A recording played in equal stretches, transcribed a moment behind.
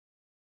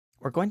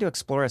We're going to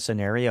explore a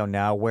scenario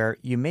now where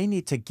you may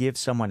need to give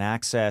someone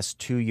access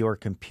to your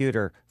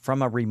computer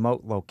from a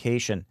remote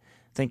location.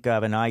 Think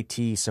of an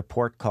IT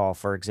support call,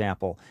 for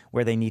example,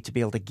 where they need to be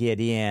able to get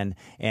in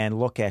and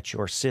look at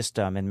your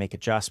system and make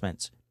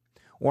adjustments.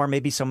 Or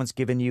maybe someone's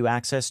given you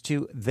access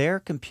to their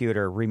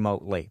computer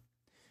remotely.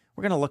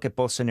 We're going to look at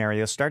both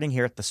scenarios. Starting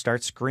here at the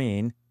start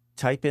screen,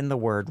 type in the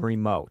word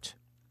remote.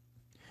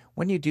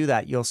 When you do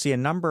that, you'll see a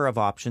number of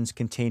options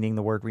containing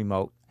the word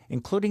remote,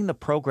 including the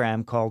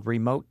program called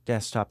Remote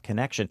Desktop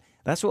Connection.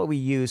 That's what we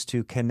use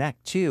to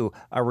connect to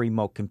a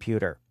remote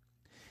computer.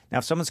 Now,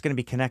 if someone's going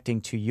to be connecting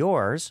to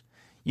yours,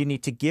 you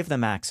need to give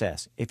them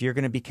access. If you're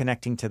going to be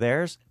connecting to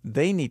theirs,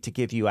 they need to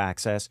give you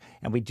access,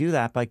 and we do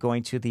that by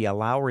going to the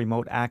Allow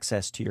Remote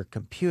Access to Your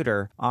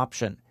Computer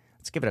option.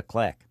 Let's give it a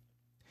click.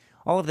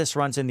 All of this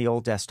runs in the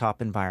old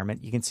desktop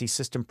environment. You can see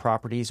System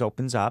Properties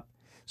opens up.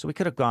 So we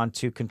could have gone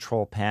to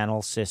Control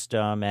Panel,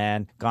 System,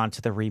 and gone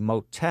to the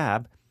Remote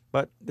tab,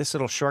 but this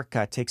little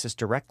shortcut takes us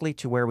directly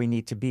to where we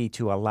need to be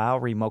to allow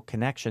remote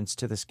connections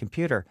to this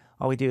computer.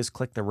 All we do is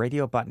click the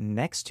radio button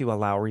next to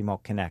Allow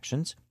Remote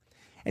Connections,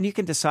 and you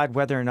can decide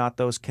whether or not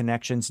those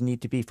connections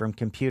need to be from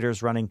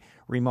computers running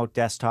remote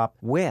desktop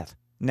with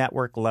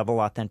network level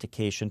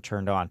authentication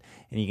turned on.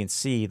 And you can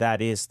see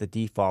that is the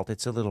default.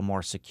 It's a little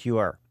more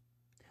secure.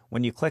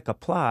 When you click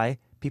Apply,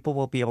 people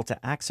will be able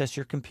to access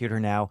your computer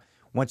now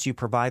once you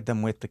provide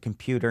them with the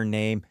computer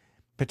name,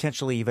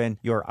 potentially even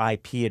your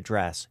IP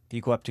address. If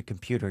you go up to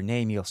computer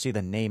name, you'll see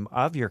the name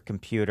of your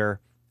computer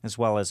as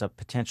well as a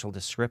potential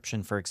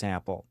description, for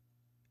example.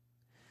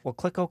 We'll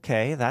click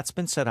OK. That's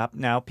been set up.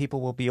 Now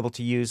people will be able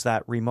to use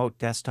that remote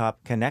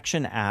desktop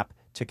connection app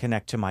to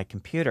connect to my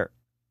computer.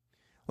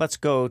 Let's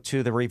go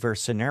to the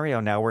reverse scenario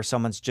now where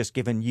someone's just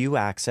given you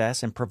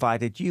access and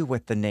provided you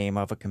with the name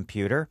of a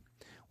computer.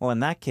 Well, in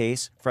that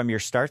case, from your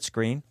start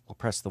screen, we'll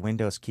press the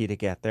Windows key to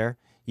get there,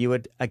 you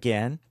would,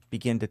 again,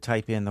 begin to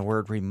type in the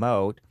word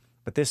remote,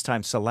 but this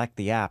time select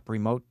the app,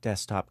 Remote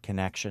Desktop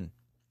Connection.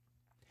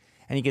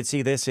 And you can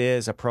see this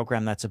is a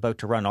program that's about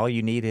to run. All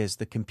you need is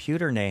the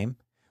computer name,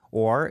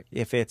 or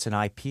if it's an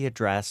IP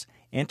address,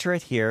 enter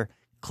it here,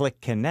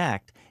 click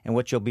Connect, and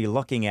what you'll be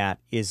looking at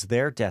is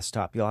their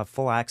desktop. You'll have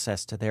full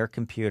access to their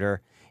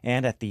computer,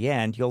 and at the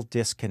end, you'll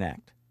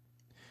disconnect.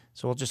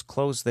 So we'll just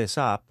close this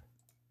up.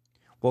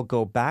 We'll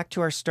go back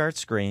to our start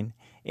screen,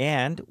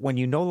 and when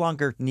you no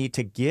longer need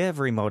to give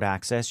remote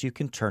access, you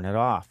can turn it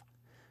off.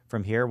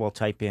 From here, we'll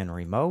type in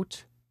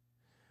remote.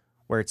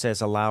 Where it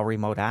says allow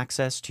remote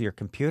access to your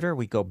computer,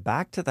 we go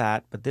back to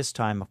that, but this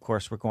time, of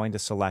course, we're going to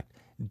select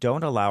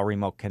don't allow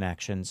remote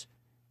connections.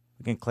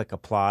 We can click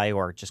apply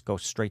or just go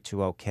straight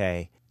to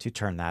OK to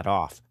turn that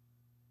off.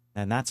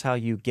 And that's how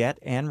you get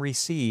and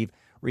receive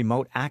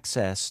remote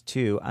access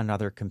to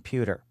another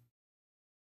computer.